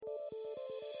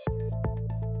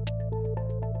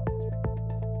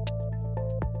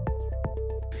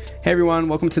Hey everyone,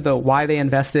 welcome to the Why They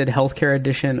Invested Healthcare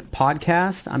Edition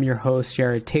podcast. I'm your host,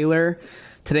 Jared Taylor.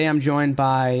 Today I'm joined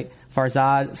by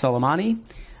Farzad Soleimani,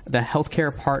 the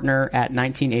healthcare partner at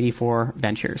 1984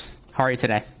 Ventures. How are you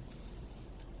today?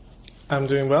 I'm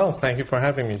doing well. Thank you for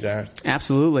having me, Jared.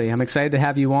 Absolutely. I'm excited to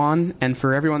have you on. And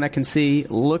for everyone that can see,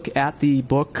 look at the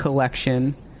book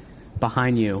collection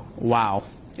behind you. Wow.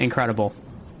 Incredible.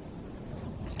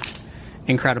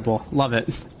 Incredible. Love it.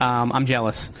 I'm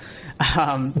jealous.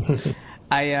 I'm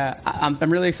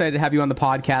really excited to have you on the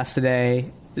podcast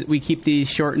today. We keep these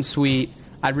short and sweet.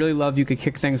 I'd really love you could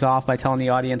kick things off by telling the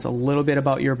audience a little bit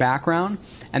about your background,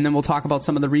 and then we'll talk about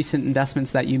some of the recent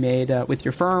investments that you made with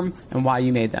your firm and why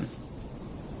you made them.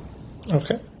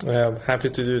 Okay, I'm happy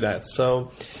to do that.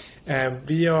 So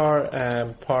we are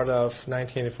part of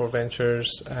 1984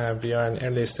 Ventures. We are an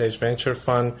early stage venture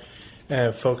fund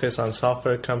focused on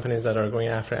software companies that are going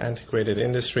after integrated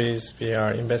industries. We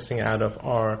are investing out of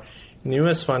our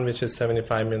newest fund, which is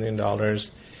 $75 million.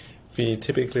 We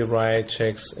typically write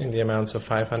checks in the amounts of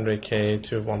 $500K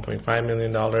to $1.5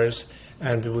 million,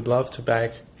 and we would love to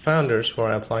back founders who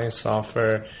are applying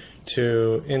software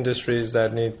to industries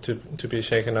that need to be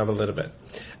shaken up a little bit.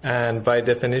 And by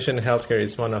definition, healthcare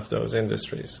is one of those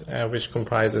industries, which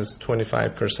comprises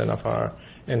 25% of our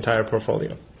entire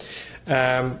portfolio.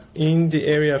 In the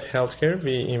area of healthcare,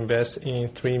 we invest in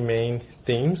three main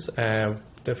themes.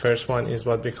 The first one is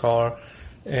what we call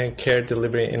care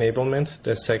delivery enablement.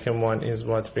 The second one is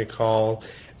what we call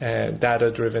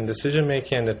data-driven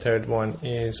decision-making. And the third one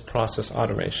is process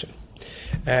automation.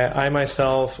 I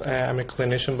myself am a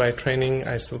clinician by training.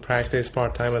 I still practice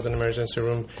part-time as an emergency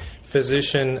room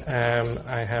physician.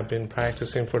 I have been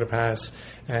practicing for the past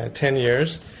 10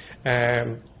 years.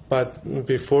 But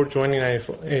before joining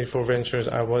 84 Ventures,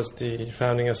 I was the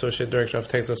founding associate director of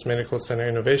Texas Medical Center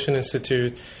Innovation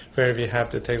Institute, where we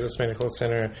have the Texas Medical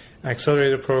Center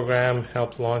Accelerator Program,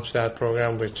 helped launch that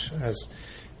program, which has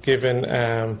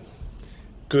given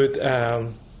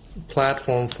good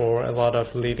platform for a lot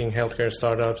of leading healthcare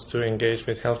startups to engage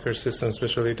with healthcare systems,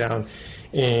 especially down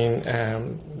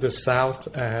in the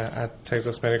South at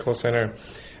Texas Medical Center.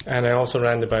 And I also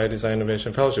ran the Biodesign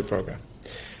Innovation Fellowship Program.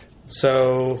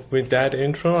 So with that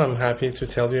intro, I'm happy to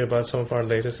tell you about some of our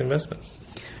latest investments.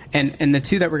 And the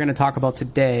two that we're going to talk about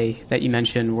today that you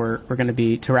mentioned were going to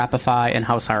be Terapify and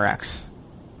HouseRx.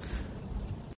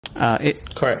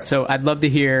 Correct. So I'd love to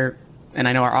hear, and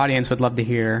I know our audience would love to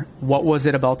hear, what was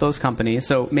it about those companies?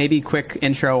 So maybe quick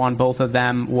intro on both of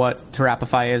them, what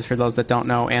Terapify is for those that don't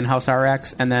know, and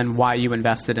HouseRx, and then why you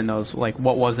invested in those. Like,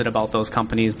 what was it about those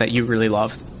companies that you really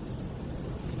loved?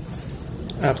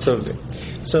 Absolutely.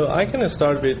 So I can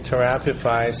start with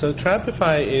Terapify. So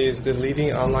Terapify is the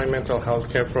leading online mental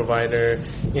health care provider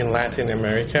in Latin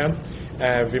America.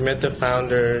 We met the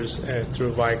founders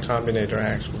through Y Combinator,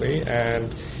 actually.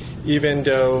 And even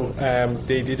though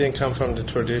they didn't come from the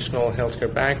traditional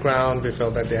healthcare background, we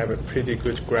felt that they have a pretty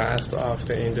good grasp of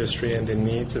the industry and the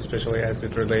needs, especially as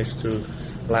it relates to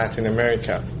Latin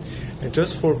America. And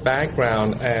just for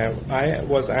background, I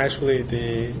was actually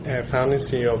the founding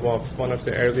CEO of one of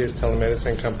the earliest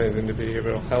telemedicine companies in the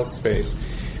behavioral health space.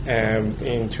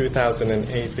 In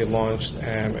 2008, we launched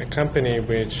a company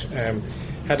which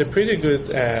had a pretty good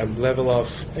level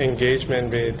of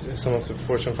engagement with some of the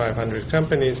Fortune 500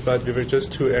 companies, but we were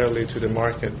just too early to the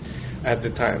market at the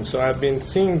time. So I've been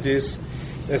seeing this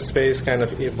space kind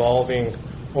of evolving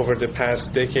over the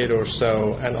past decade or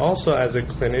so, and also as a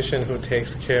clinician who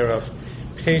takes care of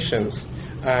patients,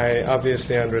 I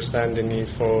obviously understand the need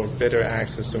for better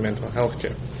access to mental health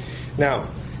care. Now,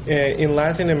 in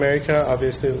Latin America,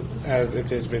 obviously, as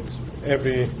it is with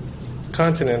every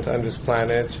continent on this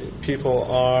planet, people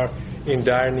are in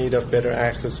dire need of better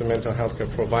access to mental health care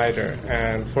provider.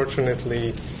 And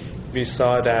fortunately, we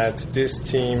saw that this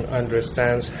team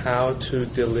understands how to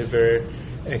deliver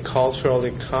a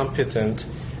culturally competent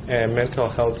mental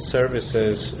health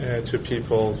services to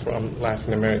people from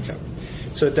Latin America.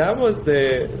 So that was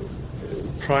the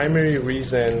primary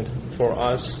reason for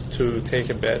us to take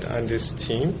a bet on this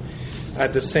team.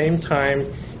 At the same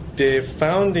time, the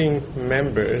founding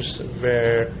members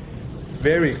were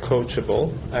very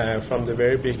coachable. From the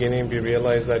very beginning, we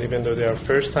realized that even though they are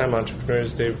first-time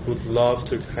entrepreneurs, they would love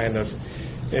to kind of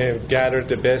gather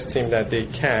the best team that they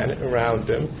can around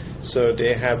them. So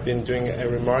they have been doing a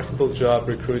remarkable job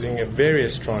recruiting a very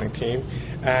strong team,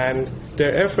 and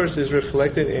their efforts is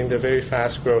reflected in the very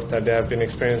fast growth that they have been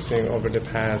experiencing over the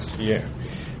past year.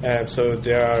 So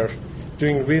they are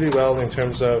doing really well in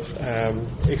terms of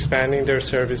expanding their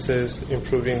services,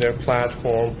 improving their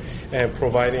platform, and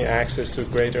providing access to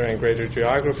greater and greater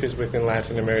geographies within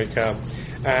Latin America.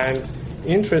 And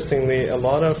interestingly, a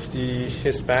lot of the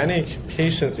Hispanic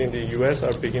patients in the U.S.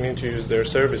 are beginning to use their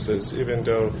services, even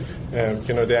though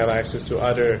they have access to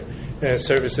other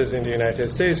services in the United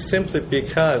States, simply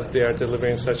because they are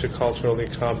delivering such a culturally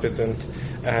competent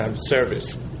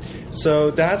service.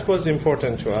 So that was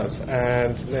important to us,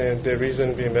 and the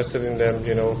reason we invested in them,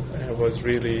 was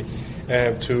really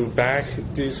to back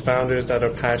these founders that are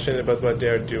passionate about what they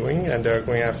are doing, and they are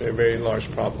going after a very large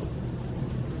problem.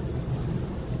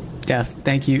 Yeah,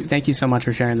 thank you so much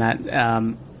for sharing that.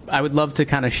 I would love to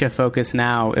kind of shift focus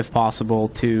now, if possible,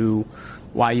 to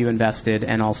why you invested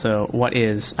and also what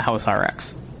is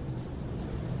HouseRx.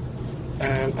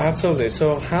 Absolutely.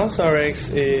 So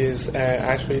HouseRx is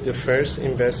actually the first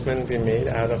investment we made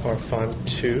out of our fund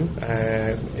 2.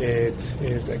 It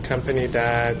is a company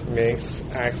that makes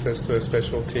access to a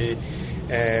specialty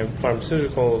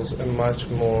pharmaceuticals much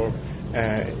more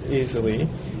easily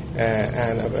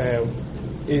and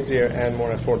easier and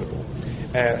more affordable.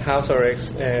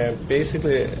 HouseRx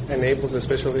basically enables the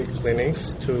specialty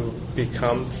clinics to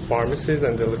become pharmacies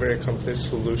and deliver a complete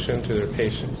solution to their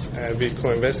patients. We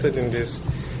co-invested in this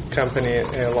company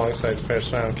alongside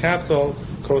First Round Capital,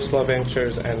 Khosla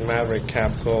Ventures, and Maverick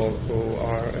Capital, who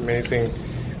are amazing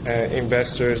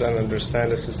investors and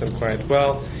understand the system quite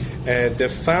well. The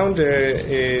founder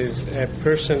is a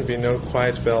person we know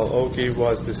quite well. Ogi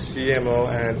was the CMO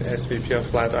and SVP of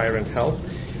Flatiron Health.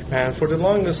 And for the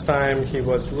longest time, he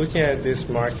was looking at this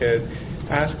market,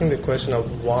 asking the question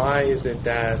of why is it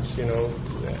that,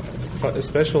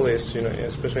 specialists,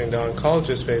 especially in the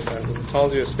oncology space and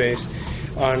hematology space,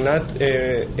 are not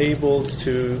able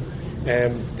to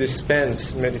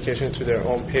dispense medication to their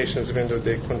own patients, even though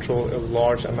they control a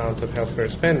large amount of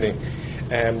healthcare spending.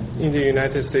 In the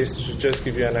United States, to just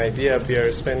give you an idea, we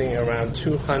are spending around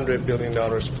 $200 billion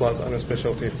plus on a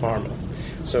specialty pharma.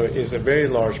 So it's a very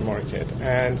large market.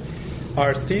 And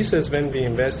our thesis when we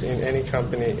invest in any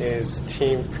company is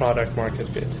team product market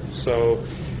fit. So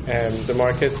the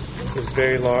market is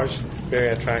very large, very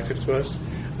attractive to us.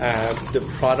 The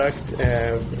product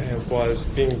was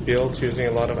being built using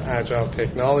a lot of agile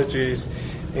technologies.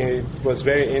 It was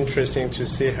very interesting to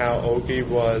see how Ogi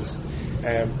was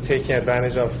taking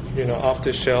advantage of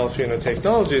off-the-shelf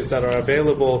technologies that are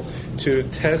available to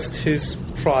test his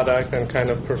product and kind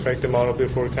of perfect the model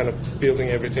before kind of building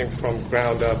everything from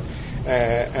ground up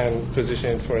and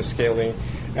position it for scaling.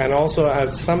 And also,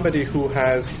 as somebody who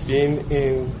has been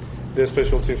in the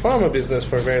specialty pharma business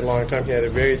for a very long time, he had a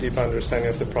very deep understanding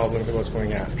of the problem he was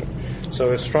going after.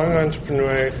 So a strong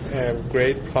entrepreneur,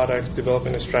 great product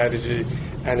development strategy,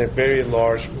 and a very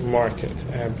large market.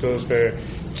 Those were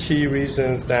key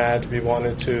reasons that we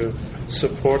wanted to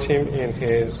support him in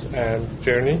his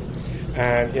journey.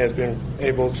 And he has been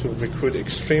able to recruit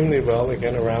extremely well,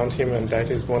 again, around him, and that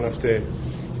is one of the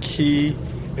key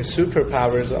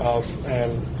superpowers of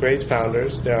great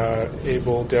founders. They are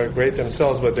great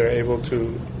themselves, but they're able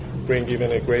to bring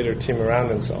even a greater team around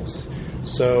themselves.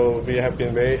 So we have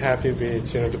been very happy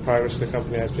with the progress the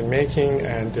company has been making,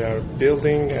 and they are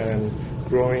building and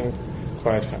growing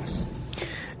quite fast.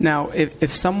 Now,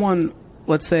 if someone,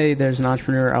 let's say there's an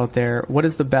entrepreneur out there, what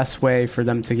is the best way for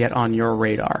them to get on your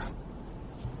radar?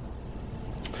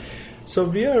 So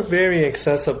we are very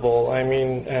accessible. I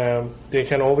mean, they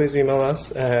can always email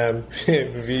us.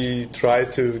 We try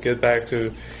to get back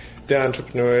to the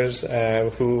entrepreneurs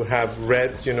who have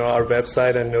read, our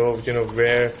website and know,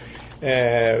 where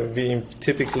we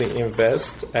typically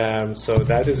invest. So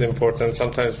that is important.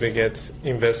 Sometimes we get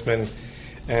investment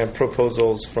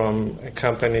proposals from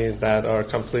companies that are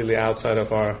completely outside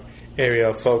of our area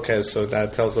of focus. So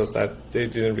that tells us that they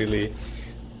didn't really,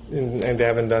 and they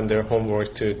haven't done their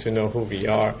homework to know who we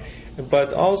are.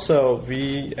 But also,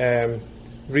 we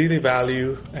really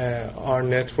value our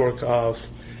network of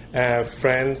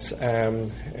friends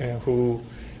who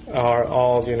are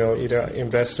all, either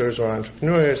investors or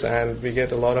entrepreneurs, and we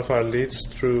get a lot of our leads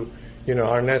through,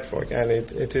 our network. And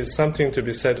it is something to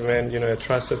be said when, a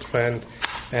trusted friend,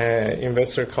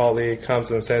 investor colleague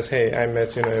comes and says, hey, I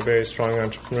met, a very strong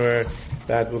entrepreneur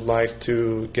that would like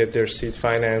to get their seed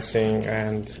financing,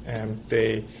 and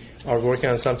they are working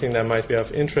on something that might be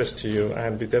of interest to you,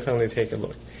 and we definitely take a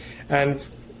look. And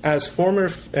as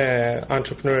former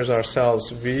entrepreneurs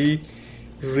ourselves, we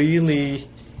really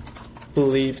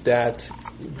believe that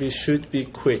we should be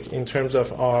quick in terms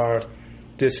of our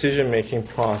decision-making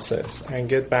process and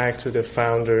get back to the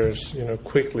founders,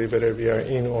 quickly, whether we are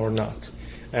in or not.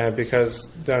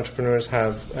 Because the entrepreneurs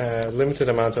have a limited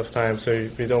amount of time, so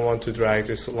we don't want to drag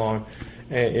this along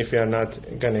if we are not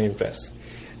going to invest.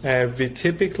 We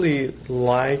typically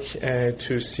like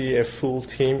to see a full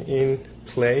team in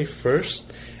play first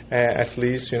at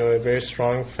least, a very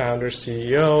strong founder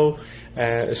CEO,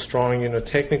 a strong,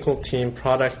 technical team,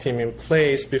 product team in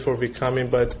place before we come in.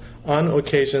 But on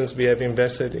occasions, we have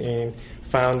invested in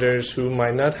founders who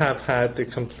might not have had the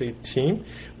complete team,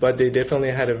 but they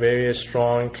definitely had a very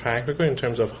strong track record in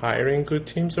terms of hiring good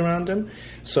teams around them.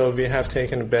 So we have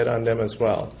taken a bet on them as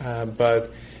well.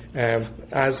 But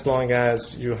as long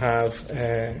as you have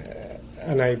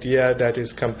an idea that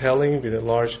is compelling with a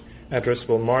large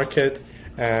addressable market,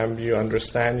 you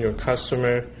understand your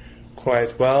customer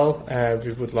quite well,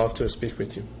 we would love to speak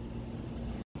with you.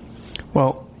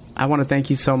 Well, I want to thank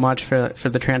you so much for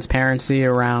the transparency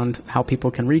around how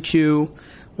people can reach you,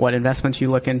 what investments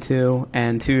you look into,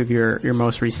 and two of your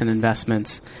most recent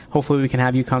investments. Hopefully we can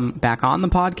have you come back on the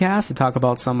podcast to talk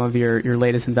about some of your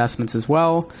latest investments as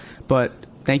well. But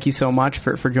thank you so much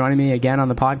for joining me again on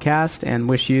the podcast, and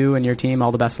wish you and your team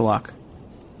all the best of luck.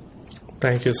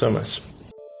 Thank you so much.